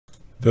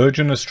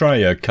Virgin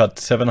Australia cut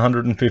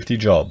 750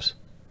 jobs.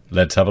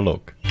 Let's have a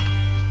look.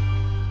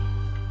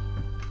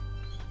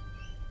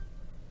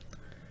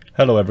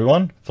 Hello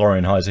everyone,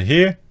 Florian Heise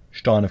here,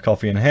 stein of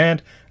coffee in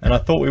hand, and I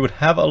thought we would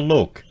have a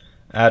look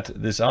at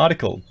this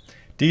article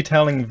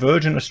detailing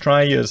Virgin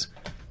Australia's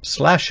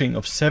slashing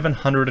of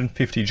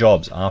 750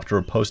 jobs after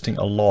posting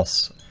a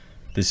loss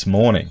this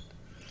morning.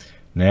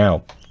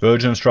 Now,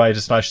 Virgin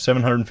Australia slashed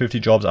 750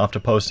 jobs after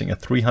posting a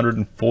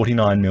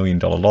 $349 million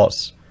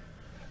loss.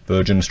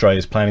 Virgin Australia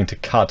is planning to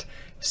cut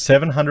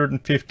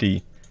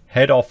 750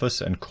 head office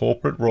and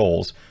corporate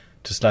roles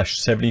to slash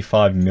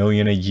 $75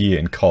 million a year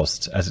in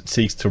costs as it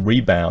seeks to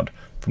rebound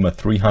from a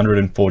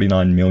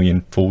 $349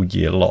 million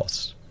full-year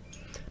loss.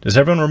 Does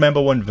everyone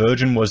remember when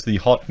Virgin was the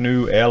hot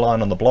new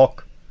airline on the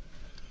block?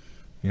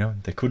 You know,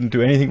 they couldn't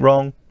do anything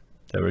wrong.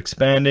 They were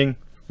expanding,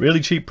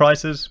 really cheap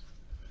prices.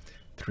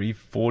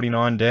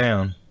 $349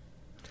 down.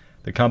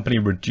 The company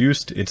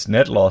reduced its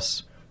net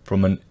loss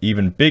from an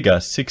even bigger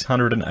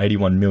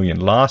 $681 million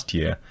last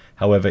year.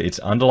 However, its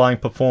underlying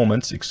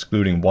performance,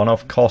 excluding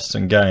one-off costs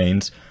and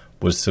gains,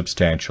 was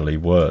substantially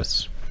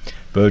worse.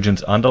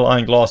 Virgin's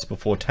underlying loss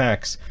before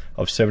tax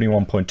of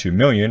 $71.2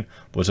 million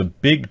was a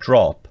big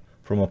drop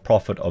from a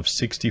profit of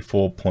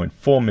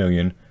 $64.4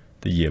 million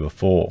the year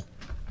before.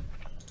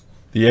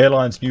 The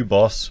airline's new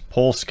boss,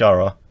 Paul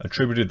Scurrah,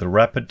 attributed the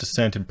rapid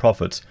descent in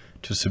profits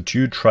to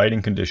subdued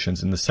trading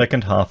conditions in the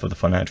second half of the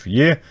financial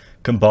year,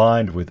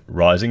 combined with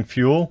rising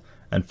fuel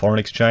and foreign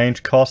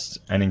exchange costs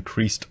and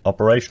increased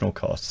operational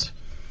costs.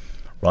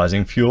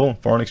 Rising fuel and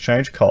foreign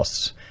exchange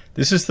costs.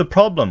 This is the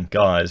problem,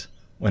 guys,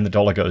 when the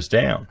dollar goes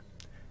down.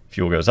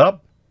 Fuel goes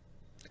up,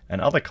 and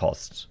other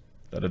costs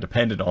that are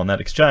dependent on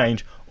that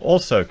exchange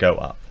also go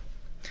up.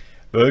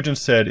 Virgin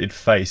said it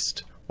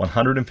faced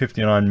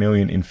 $159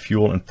 million in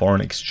fuel and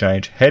foreign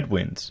exchange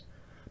headwinds,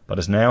 but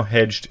has now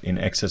hedged in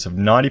excess of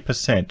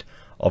 90%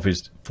 of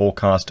his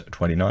forecast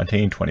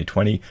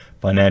 2019-2020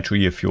 financial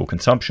year fuel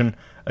consumption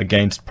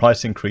against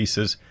price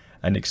increases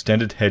and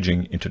extended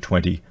hedging into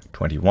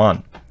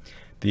 2021.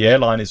 The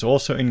airline is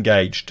also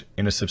engaged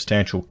in a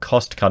substantial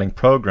cost-cutting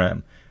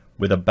program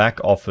with a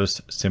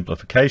back-office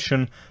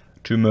simplification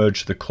to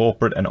merge the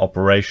corporate and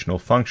operational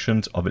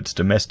functions of its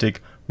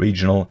domestic,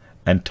 regional,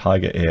 and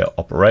Tiger Air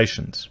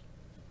operations.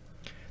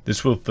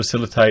 This will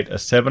facilitate a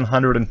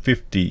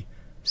 750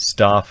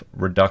 staff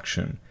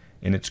reduction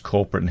in its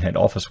corporate and head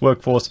office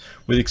workforce,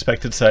 with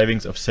expected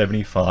savings of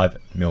 $75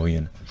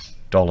 million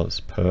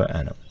per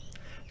annum.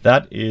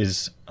 That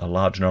is a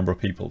large number of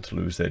people to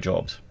lose their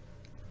jobs.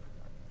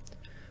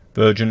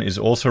 Virgin is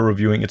also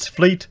reviewing its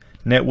fleet,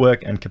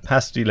 network, and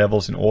capacity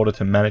levels in order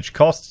to manage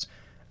costs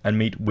and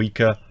meet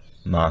weaker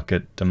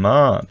market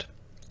demand.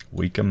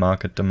 The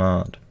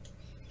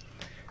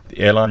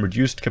airline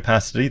reduced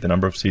capacity, the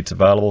number of seats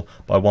available,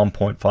 by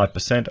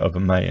 1.5% over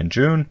May and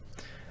June,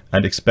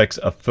 and expects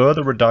a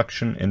further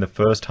reduction in the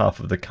first half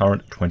of the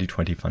current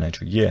 2020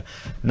 financial year.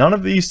 None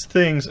of these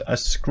things are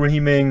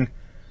screaming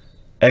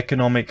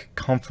economic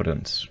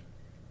confidence,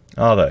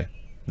 are they?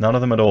 None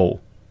of them at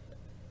all.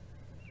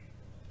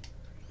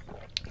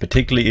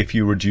 Particularly if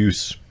you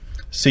reduce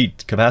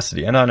seat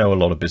capacity. And I know a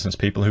lot of business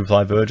people who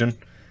fly Virgin.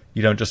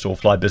 You don't just all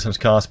fly business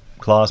class,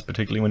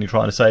 particularly when you're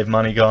trying to save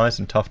money, guys,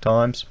 in tough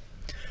times.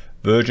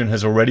 Virgin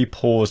has already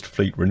paused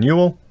fleet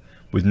renewal,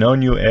 with no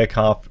new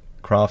aircraft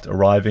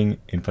arriving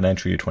in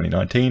financial year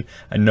 2019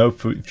 and no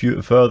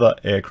further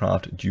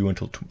aircraft due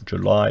until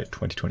July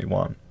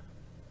 2021.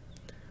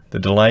 The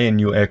delay in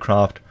new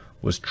aircraft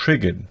was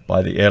triggered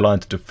by the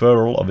airline's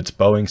deferral of its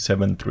Boeing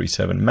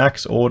 737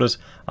 MAX orders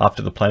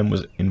after the plane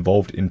was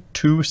involved in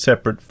two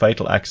separate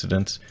fatal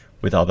accidents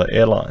with other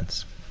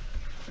airlines.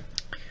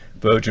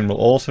 Virgin will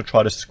also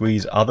try to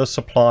squeeze other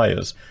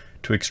suppliers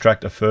to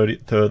extract a further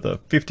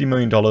 $50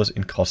 million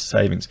in cost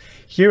savings.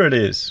 Here it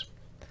is.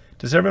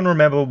 Does everyone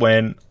remember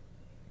when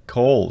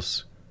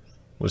Coles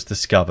was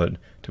discovered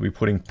to be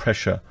putting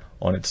pressure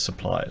on its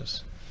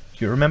suppliers?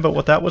 Do you remember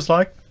what that was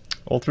like?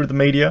 All through the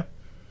media?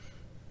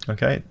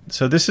 Okay,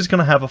 so this is going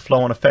to have a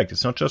flow-on effect.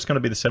 It's not just going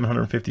to be the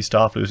 750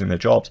 staff losing their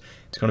jobs.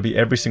 It's going to be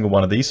every single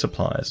one of these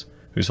suppliers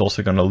who's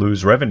also going to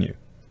lose revenue.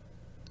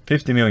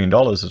 $50 million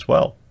as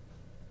well.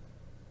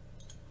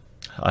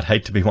 I'd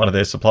hate to be one of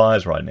their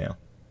suppliers right now.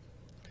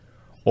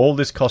 All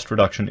this cost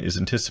reduction is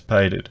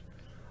anticipated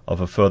of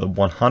a further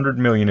 $100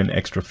 million in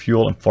extra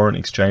fuel and foreign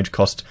exchange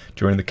costs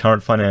during the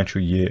current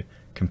financial year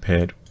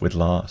compared with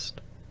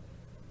last.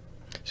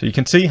 So you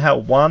can see how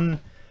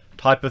one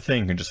type of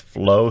thing can just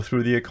flow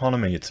through the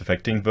economy. It's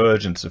affecting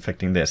Virgin, it's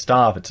affecting their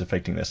staff, it's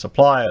affecting their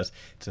suppliers,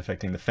 it's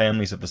affecting the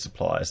families of the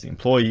suppliers, the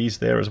employees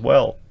there as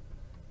well.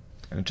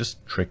 And it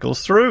just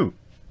trickles through.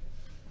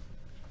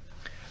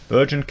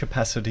 Virgin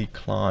capacity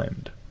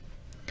climbed.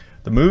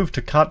 The move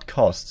to cut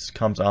costs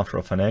comes after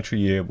a financial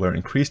year where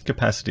increased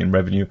capacity and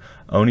revenue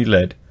only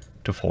led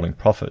to falling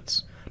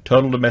profits.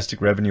 Total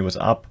domestic revenue was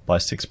up by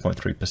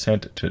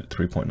 6.3% to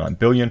 $3.9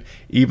 billion,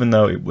 even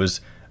though it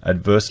was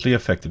adversely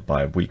affected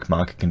by weak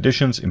market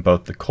conditions in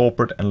both the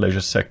corporate and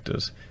leisure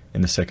sectors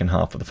in the second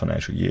half of the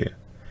financial year.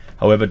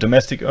 However,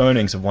 domestic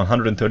earnings of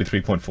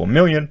 133.4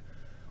 million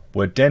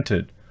were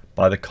dented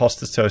by the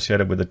costs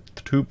associated with a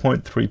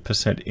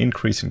 2.3%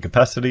 increase in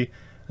capacity,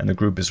 and the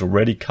group is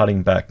already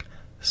cutting back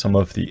some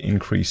of the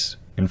increase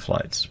in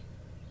flights.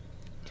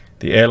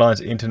 The airline's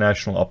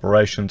international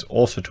operations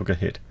also took a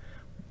hit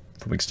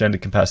from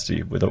extended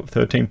capacity, with a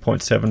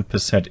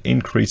 13.7%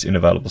 increase in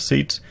available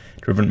seats,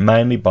 driven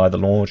mainly by the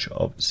launch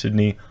of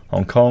Sydney,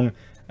 Hong Kong,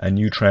 and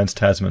new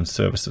Trans-Tasman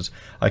services.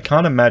 I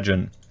can't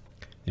imagine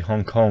the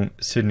Hong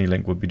Kong-Sydney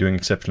link would be doing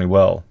exceptionally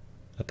well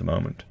at the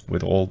moment,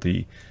 with all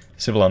the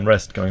civil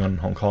unrest going on in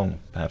Hong Kong.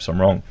 Perhaps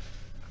I'm wrong.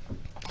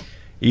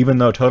 Even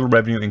though total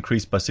revenue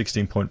increased by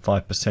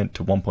 16.5%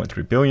 to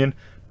 1.3 billion,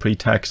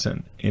 pre-tax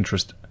and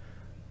interest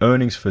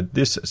earnings for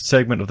this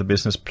segment of the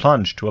business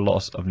plunged to a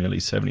loss of nearly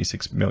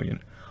 76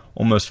 million,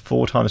 almost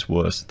 4 times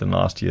worse than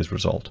last year's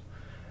result.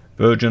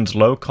 Virgin's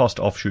low-cost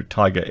offshoot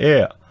Tiger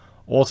Air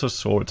also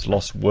saw its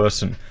loss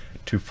worsen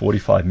to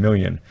 45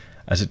 million,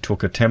 as it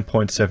took a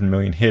 10.7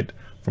 million hit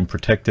from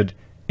protected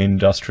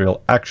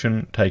industrial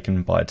action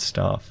taken by its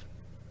staff.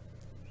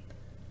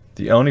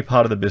 The only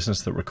part of the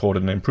business that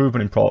recorded an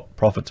improvement in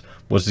profits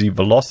was the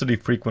Velocity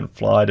Frequent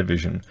Flyer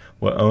division,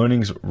 where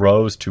earnings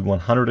rose to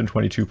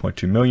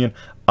 122.2 million,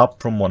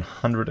 up from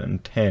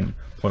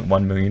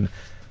 110.1 million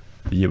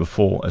the year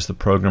before, as the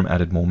program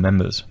added more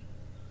members.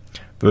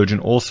 Virgin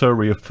also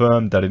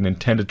reaffirmed that it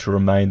intended to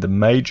remain the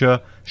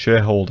major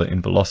shareholder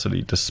in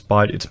Velocity,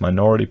 despite its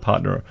minority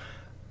partner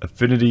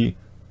Affinity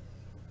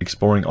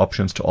exploring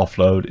options to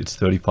offload its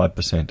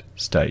 35%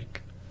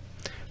 stake.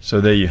 So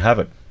there you have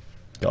it,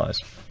 guys.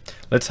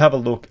 Let's have a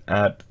look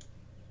at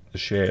the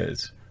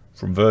shares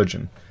from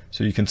Virgin.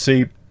 So you can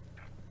see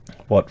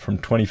what, from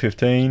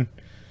 2015,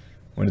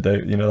 when did they,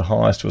 the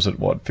highest was at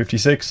what,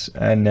 56,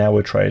 and now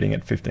we're trading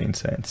at 15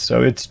 cents.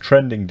 So it's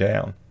trending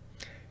down.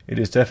 It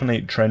is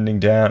definitely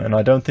trending down, and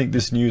I don't think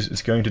this news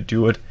is going to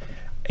do it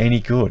any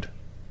good.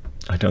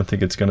 I don't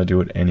think it's going to do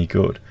it any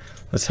good.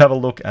 Let's have a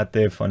look at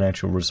their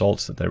financial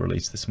results that they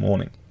released this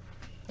morning.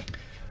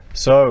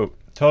 So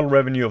total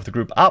revenue of the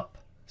group up.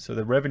 So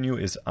the revenue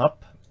is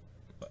up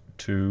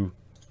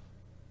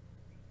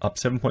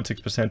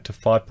 7.6% to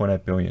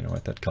 5.8 billion. All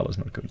right, that color's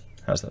not good.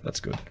 How's that? That's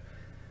good.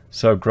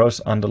 So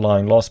gross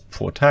underlying loss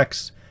before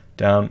tax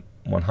down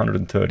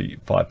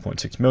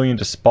 135.6 million,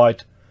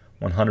 despite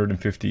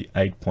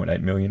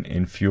 158.8 million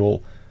in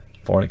fuel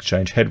foreign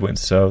exchange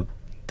headwinds. So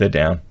they're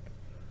down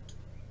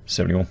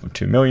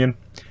 71.2 million.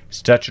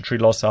 Statutory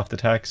loss after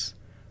tax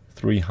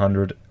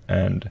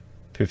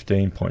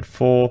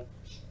 315.4.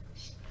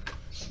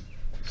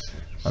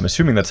 I'm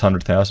assuming that's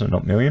 100,000,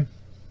 not million.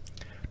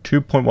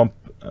 2.1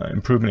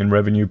 improvement in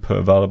revenue per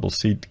available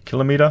seat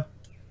kilometre.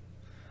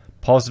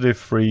 Positive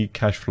free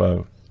cash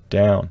flow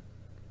down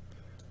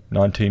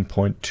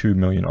 19.2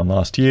 million on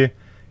last year.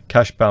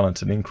 Cash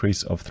balance an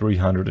increase of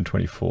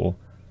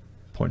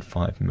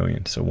 324.5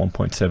 million. So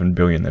 1.7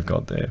 billion they've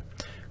got there.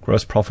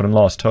 Gross profit and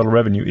loss. Total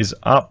revenue is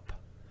up.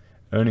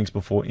 Earnings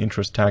before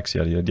interest, tax,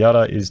 yada yada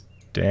yada is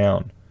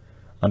down.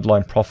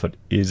 Underlying profit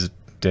is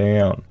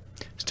down.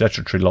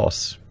 Statutory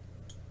loss.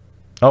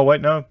 Oh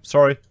wait, no,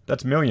 sorry,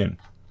 that's million.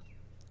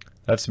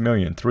 That's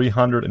million.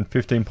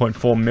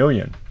 315.4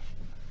 million.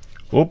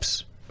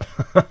 Oops.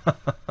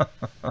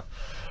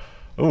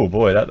 Oh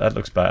boy, that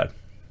looks bad.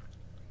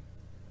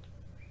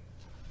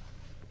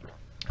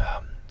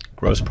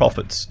 Gross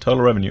profits.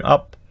 Total revenue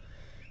up.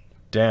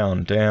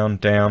 Down, down,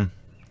 down,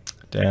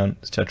 down.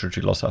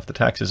 Statutory loss after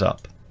tax is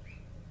up.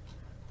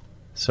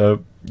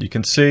 So you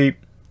can see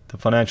the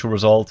financial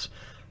results.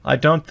 I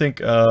don't think,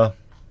 there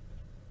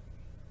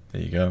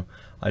you go.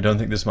 I don't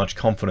think there's much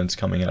confidence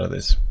coming out of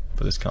this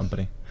for this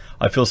company.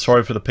 I feel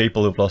sorry for the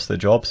people who've lost their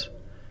jobs,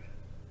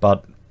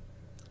 but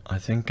I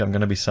think I'm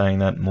going to be saying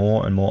that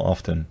more and more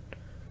often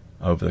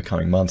over the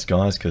coming months,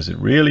 guys, because it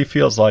really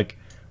feels like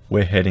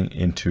we're heading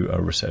into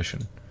a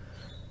recession.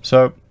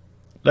 So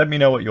let me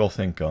know what you all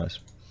think, guys.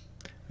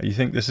 You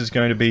think this is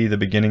going to be the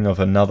beginning of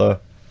another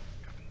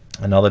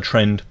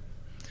trend,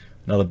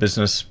 another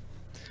business,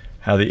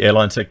 how the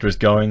airline sector is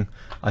going?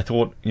 I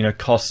thought,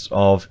 costs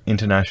of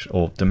international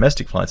or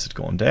domestic flights had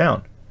gone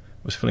down.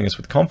 It was filling us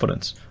with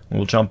confidence.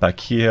 We'll jump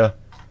back here.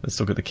 Let's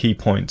look at the key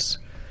points.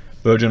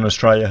 Virgin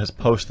Australia has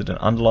posted an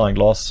underlying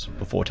loss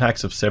before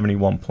tax of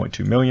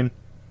 71.2 million.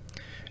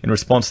 In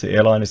response, the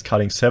airline is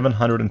cutting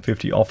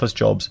 750 office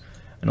jobs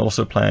and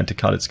also planned to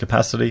cut its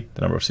capacity,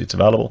 the number of seats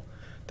available.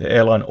 The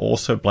airline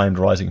also blamed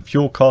rising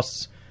fuel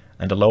costs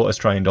and a low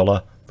Australian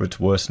dollar for its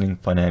worsening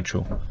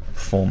financial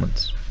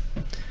performance.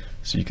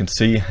 So you can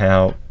see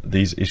how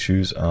these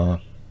issues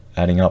are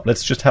adding up.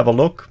 Let's just have a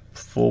look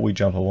before we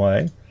jump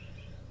away.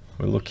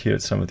 We'll look here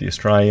at some of the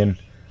Australian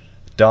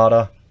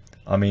data.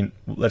 I mean,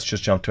 let's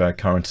just jump to our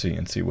currency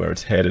and see where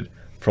it's headed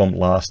from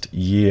last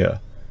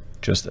year,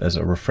 just as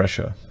a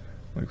refresher.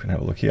 We can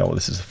have a look here. Well,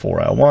 this is a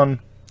 4-hour one.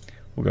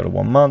 We'll go to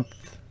 1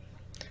 month.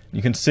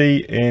 You can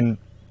see in,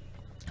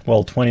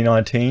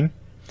 2019,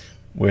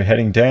 we're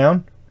heading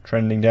down,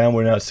 trending down.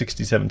 We're now at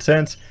 67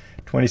 cents.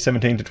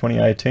 2017 to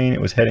 2018, it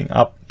was heading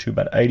up to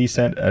about 80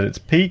 cents at its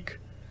peak.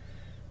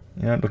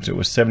 You know, it looked, it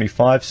was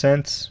 75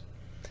 cents.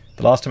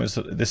 The last time it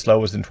was this low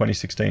was in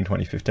 2016,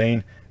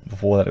 2015.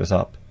 Before that, it was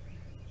up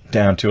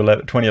down to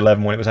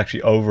 2011 when it was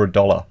actually over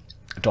 $1,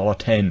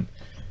 $1.10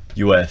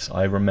 US.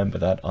 I remember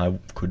that. I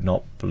could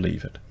not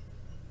believe it.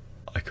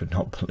 I could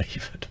not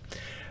believe it.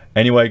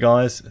 Anyway,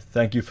 guys,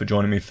 thank you for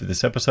joining me for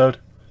this episode.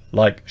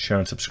 Like, share,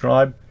 and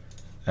subscribe,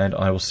 and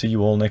I will see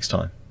you all next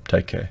time.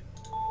 Take care.